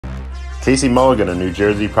Casey Mulligan, a New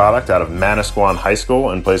Jersey product out of Manasquan High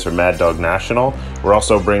School and plays for Mad Dog National. We're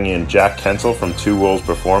also bringing in Jack Kensel from Two Wolves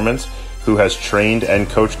Performance, who has trained and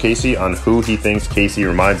coached Casey on who he thinks Casey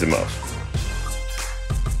reminds him of.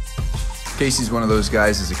 Casey's one of those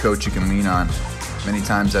guys as a coach you can lean on. Many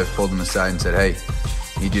times I've pulled him aside and said, hey,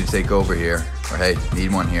 need you to take over here, or hey,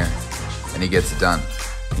 need one here, and he gets it done.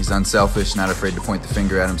 He's unselfish, not afraid to point the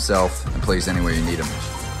finger at himself, and plays anywhere you need him.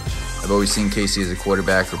 I've always seen Casey as a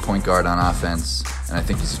quarterback or point guard on offense, and I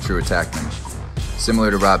think he's a true attackman. Similar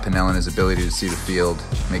to Rob Pannell in his ability to see the field,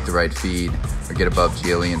 make the right feed, or get above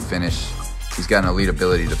GLE and finish, he's got an elite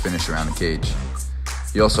ability to finish around the cage.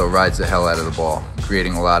 He also rides the hell out of the ball,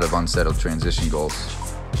 creating a lot of unsettled transition goals.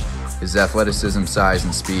 His athleticism, size,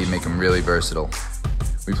 and speed make him really versatile.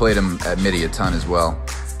 We played him at midi a ton as well,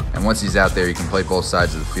 and once he's out there, he can play both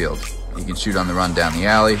sides of the field. He can shoot on the run down the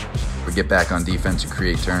alley, or get back on defense and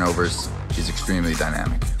create turnovers. He's extremely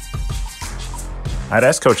dynamic. I'd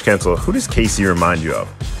ask Coach Kensel, who does Casey remind you of?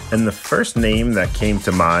 And the first name that came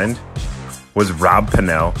to mind was Rob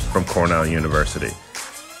Pannell from Cornell University.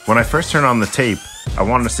 When I first turned on the tape, I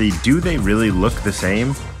wanted to see, do they really look the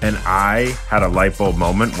same? And I had a light bulb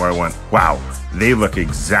moment where I went, wow, they look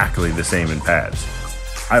exactly the same in pads.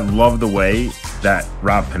 I love the way that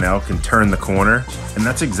Rob Pannell can turn the corner, and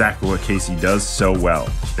that's exactly what Casey does so well.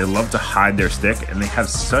 They love to hide their stick, and they have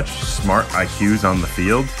such smart IQs on the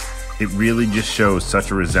field. It really just shows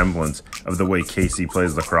such a resemblance of the way Casey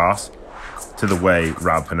plays lacrosse to the way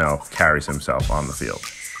Rob Pannell carries himself on the field.